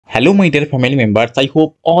Hello, my dear family members. I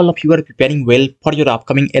hope all of you are preparing well for your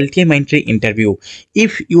upcoming LTI Mindtree interview.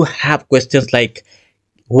 If you have questions like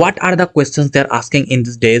what are the questions they're asking in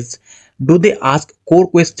these days, do they ask core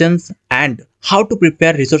questions, and how to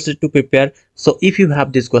prepare, resources to prepare. So if you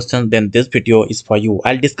have these questions, then this video is for you.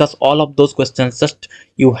 I'll discuss all of those questions. Just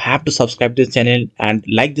you have to subscribe to this channel and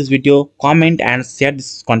like this video, comment and share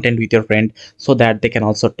this content with your friend so that they can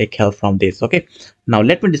also take help from this. Okay, now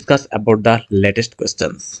let me discuss about the latest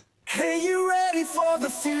questions. Hey, you ready for the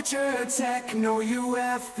future? Techno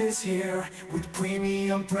UF is here with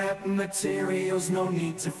premium prep materials, no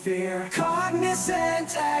need to fear. Cognizant,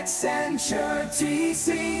 Accenture,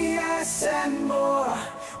 TCS and more.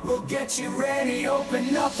 We'll get you ready,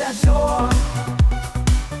 open up that door.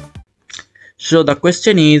 So the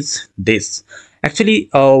question is this. Actually,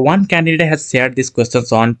 one candidate has shared these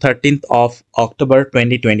questions on 13th of October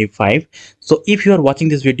 2025. So if you are watching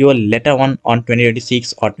this video later on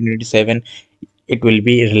 2026 or 2027, it will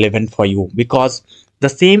be relevant for you because the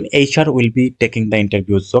same HR will be taking the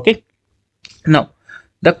interviews. Okay. Now,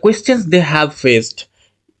 the questions they have faced.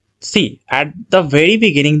 See, at the very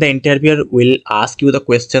beginning, the interviewer will ask you the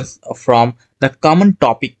questions from the common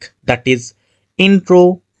topic, that is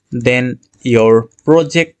intro, then your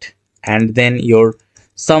project, and then your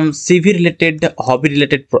some CV related, hobby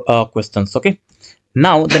related questions. Okay.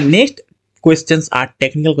 Now the next questions are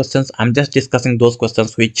technical questions. I'm just discussing those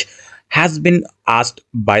questions which has been asked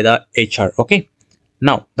by the HR. Okay.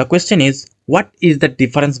 Now the question is, what is the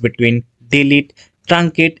difference between delete,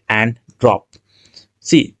 truncate, and drop?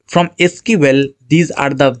 See, from SQL, these are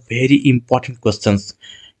the very important questions.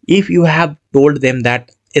 If you have told them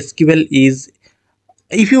that SQL is,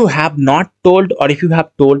 if you have not told or if you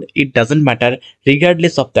have told, it doesn't matter.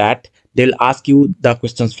 Regardless of that, they will ask you the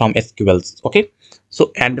questions from SQLs. Okay.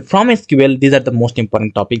 So, and from SQL, these are the most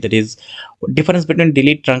important topic, that is difference between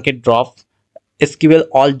delete, truncate, drop, SQL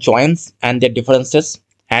all joins and their differences,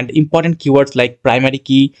 and important keywords like primary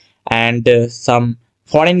key and some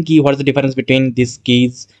foreign key. What is the difference between these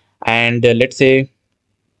keys? And let's say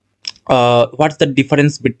what's the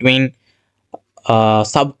difference between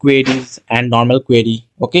subqueries and normal query.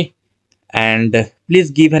 Okay. And please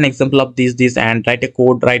give an example of this and write a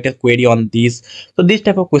code, write a query on these. So these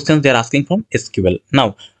type of questions they're asking from SQL.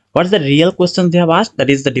 Now what is the real question they have asked? That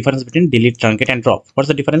is the difference between delete, truncate, and drop. What's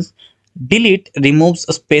the difference? Delete removes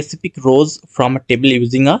specific rows from a table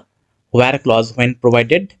using a where clause when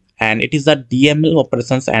provided, and it is a DML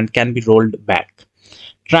operations and can be rolled back.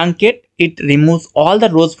 Truncate, it removes all the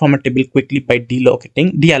rows from a table quickly by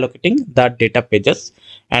deallocating the data pages,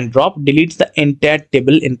 and drop deletes the entire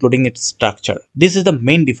table including its structure. This is the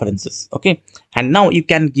main differences. Okay, and now you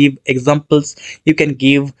can give examples, you can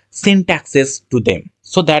give syntaxes to them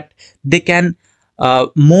so that they can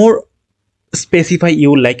more specify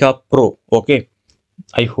you like a pro. Okay,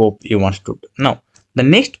 I hope you understood. Now the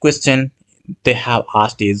next question they have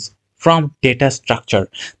asked is from data structure.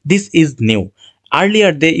 This is new.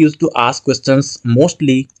 Earlier they used to ask questions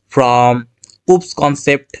mostly from oops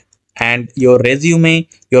concept and your resume,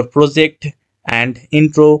 your project, and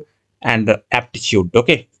intro, and aptitude.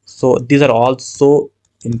 Okay, so these are also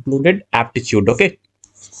included aptitude. Okay,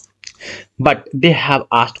 but they have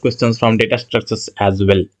asked questions from data structures as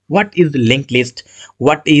well. What is linked list?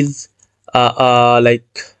 What is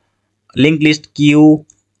like linked list queue?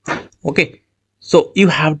 Okay, so you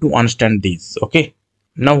have to understand these. Okay,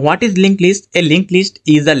 now what is linked list? A linked list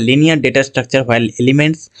is a linear data structure while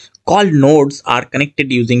elements called nodes are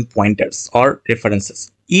connected using pointers or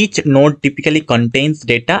references. Each node typically contains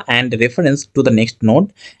data and reference to the next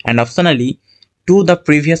node, and optionally to the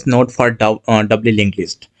previous node for doubly linked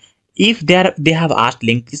list. If they have asked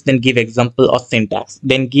linked list, then give example or syntax,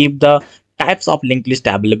 then give the types of linked list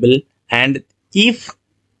available, and if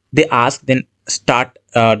they ask, then start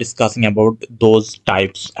discussing about those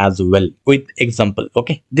types as well with example.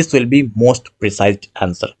 Okay, this will be most precise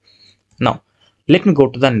answer. Now let me go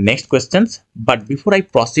to the next questions, but before I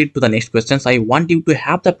proceed to the next questions, I want you to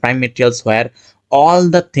have the prime materials where all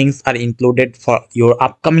the things are included for your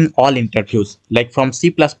upcoming all interviews, like from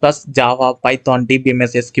C++, Java, Python,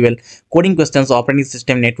 DBMS, SQL, coding questions, operating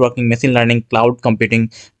system, networking, machine learning, cloud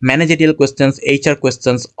computing, managerial questions, HR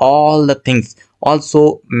questions, all the things.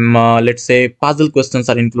 Also let's say puzzle questions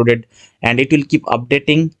are included, and it will keep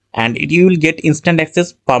updating, and you will get instant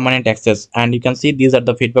access, permanent access, and you can see these are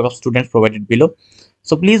the feedback of students provided below.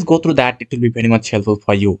 So please go through that, it will be very much helpful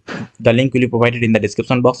for you. The link will be provided in the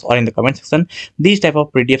description box or in the comment section. These type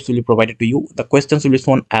of PDFs will be provided to you. The questions will be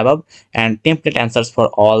shown above, and template answers for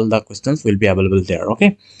all the questions will be available there.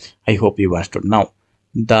 Okay, I hope you understood. Now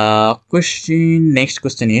the next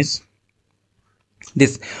question is,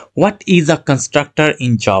 This, what is a constructor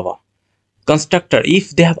in Java? Constructor,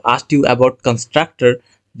 if they have asked you about constructor,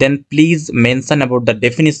 then please mention about the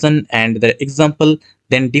definition and the example,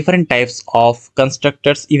 then different types of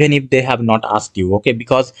constructors, even if they have not asked you, okay,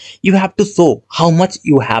 because you have to show how much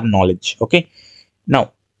you have knowledge. Okay,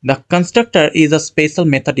 now the constructor is a special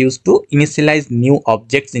method used to initialize new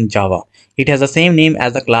objects in Java. It has the same name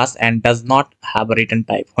as the class and does not have a return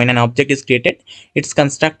type. When an object is created, its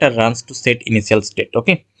constructor runs to set initial state.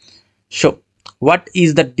 Okay, so what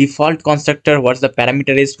is the default constructor, what's the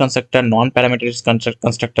parameterized constructor, non-parameterized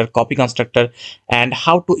constructor, copy constructor, and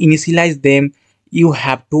how to initialize them, you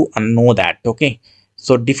have to know that. Okay,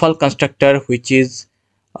 so default constructor, which is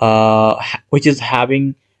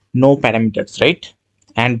having no parameters, right,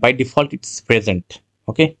 and by default it's present.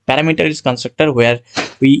 Okay, parameterized constructor where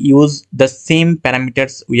we use the same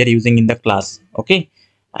parameters we are using in the class. Okay,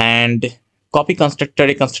 and copy constructor,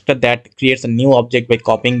 a constructor that creates a new object by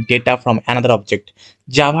copying data from another object.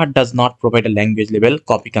 Java does not provide a language level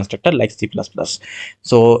copy constructor like C++.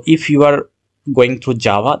 So if you are going through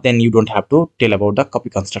Java, then you don't have to tell about the copy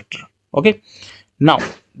constructor. Okay, now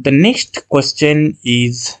the next question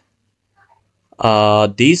is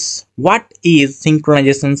this, what is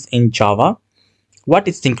synchronizations in Java? What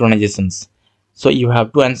is synchronizations? So you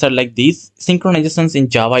have to answer like this. Synchronizations in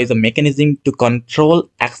Java is a mechanism to control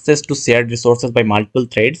access to shared resources by multiple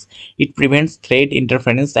threads. It prevents thread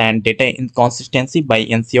interference and data inconsistency by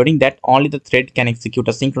ensuring that only the thread can execute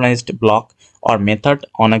a synchronized block or method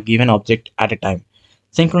on a given object at a time.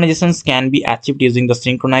 Synchronizations can be achieved using the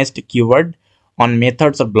synchronized keyword on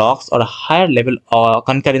methods or blocks or a higher level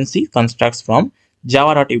concurrency constructs from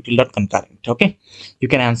java.util.concurrent. Okay, you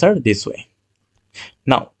can answer this way.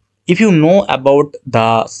 Now, if you know about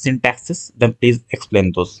the syntaxes, then please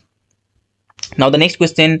explain those. Now, the next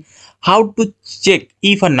question, how to check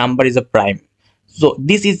if a number is a prime? So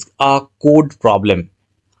this is a code problem.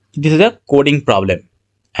 This is a coding problem.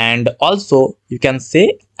 And also you can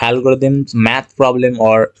say algorithms, math problem,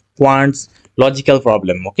 or quants logical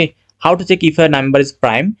problem. Okay, how to check if a number is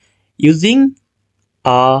prime? Using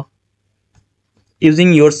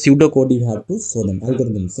using your pseudocode, you have to show them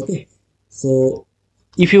algorithms. Okay, so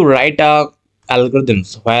if you write a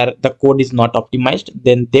algorithms where the code is not optimized,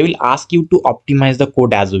 then they will ask you to optimize the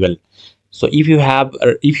code as well. So if you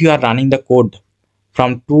are running the code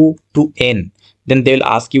from 2 to n, then they will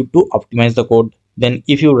ask you to optimize the code. Then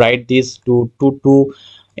if you write this to 2 to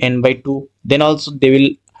n by 2, then also they will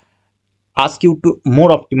ask you to more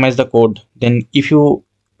optimize the code. Then if you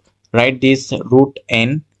write this root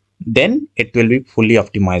n, then it will be fully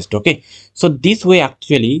optimized. Okay, so this way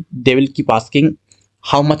actually they will keep asking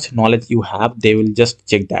how much knowledge you have. They will just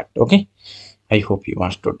check that. Okay, I hope you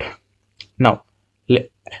understood. Now,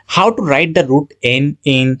 how to write the root n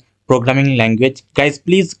in programming language? Guys,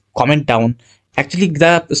 please comment down. Actually,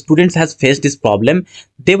 the students has faced this problem.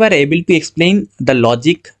 They were able to explain the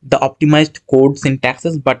logic, the optimized code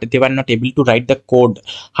syntaxes, but they were not able to write the code.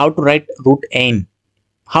 How to write root n?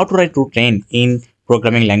 How to write root n in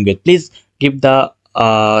programming language? Please give the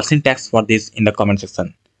syntax for this in the comment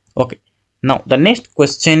section. Okay. Now the next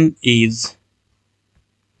question is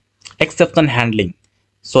exception handling.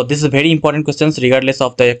 So this is a very important question regardless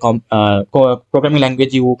of the programming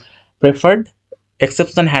language you preferred.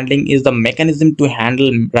 Exception handling is the mechanism to handle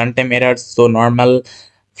runtime errors. So normal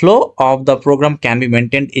flow of the program can be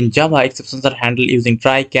maintained in Java. Exceptions are handled using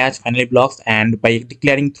try, catch, finally blocks, and by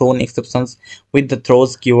declaring thrown exceptions with the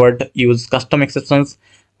throws keyword. Use custom exceptions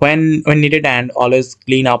when needed and always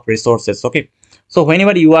clean up resources. Okay, so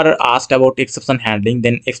whenever you are asked about exception handling,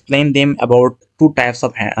 then explain them about two types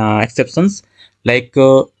of exceptions, like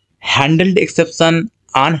handled exception,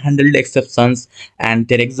 unhandled exceptions, and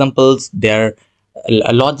their examples, their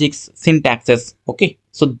logics, syntaxes. Okay,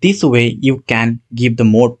 so this way you can give the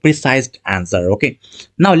more precise answer. Okay,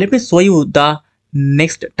 now let me show you the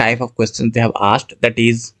next type of questions they have asked, that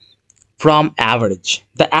is from average.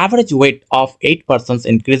 The average weight of 8 persons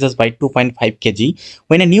increases by 2.5 kg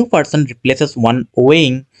when a new person replaces one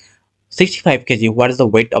weighing 65 kg. What is the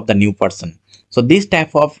weight of the new person? So this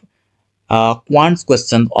type of quants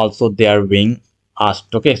questions also they are being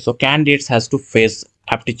asked. Okay, so candidates has to face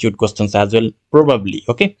aptitude questions as well, probably.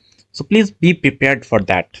 Okay, so please be prepared for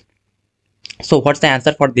that. So what's the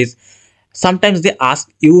answer for this? Sometimes they ask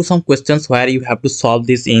you some questions where you have to solve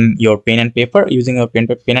this in your pen and paper, using your pen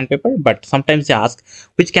and paper, but sometimes they ask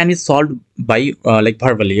which can be solved by like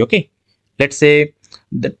verbally. Okay, let's say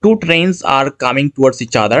the two trains are coming towards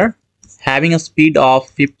each other having a speed of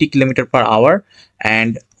 50 km per hour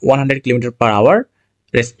and 100 km per hour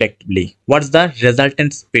respectively. What's the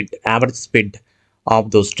resultant speed, average speed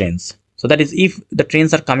of those trains? So that is, if the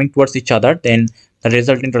trains are coming towards each other, then the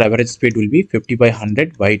resultant or average speed will be 50 by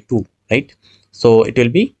 100 by 2, right? So it will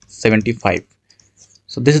be 75.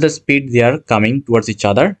 So this is the speed they are coming towards each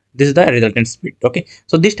other. This is the resultant speed. Okay.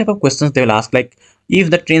 So this type of questions they will ask, like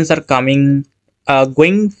if the trains are coming,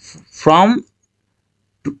 going from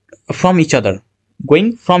each other,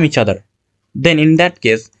 then in that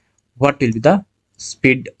case, what will be the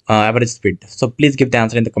speed, average speed? So please give the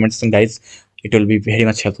answer in the comment section, guys. It will be very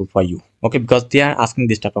much helpful for you. Okay, because they are asking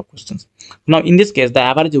this type of questions. Now in this case, the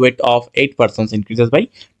average weight of 8 persons increases by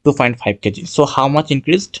 2.5 kg. So how much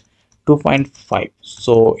increased? 2.5.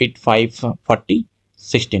 So 8 5 40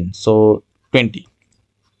 16, so 20.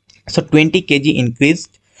 So 20 kg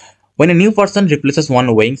increased when a new person replaces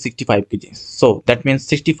one weighing 65 kg. So that means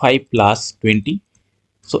 65 plus 20,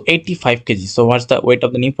 so 85 kg. So what's the weight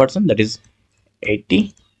of the new person? That is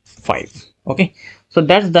 85. Okay, so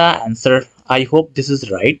that's the answer. I hope this is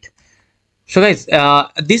right. So guys,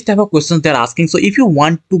 this type of questions they're asking. So if you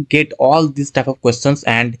want to get all these type of questions,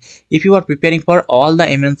 and if you are preparing for all the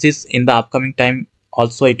MNCs in the upcoming time,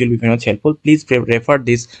 also it will be very much helpful. Please refer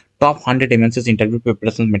this top 100 MNCs interview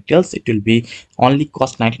preparation materials. It will be only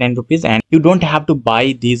cost 99 rupees, and you don't have to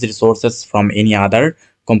buy these resources from any other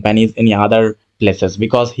companies, any other places,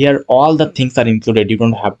 because here all the things are included. You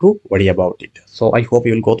don't have to worry about it. So I hope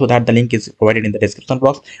you will go through that. The link is provided in the description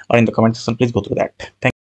box or in the comment section. Please go through that.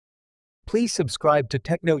 Thank Please subscribe to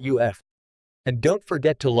Techno UF and don't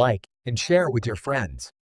forget to like and share with your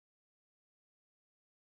friends.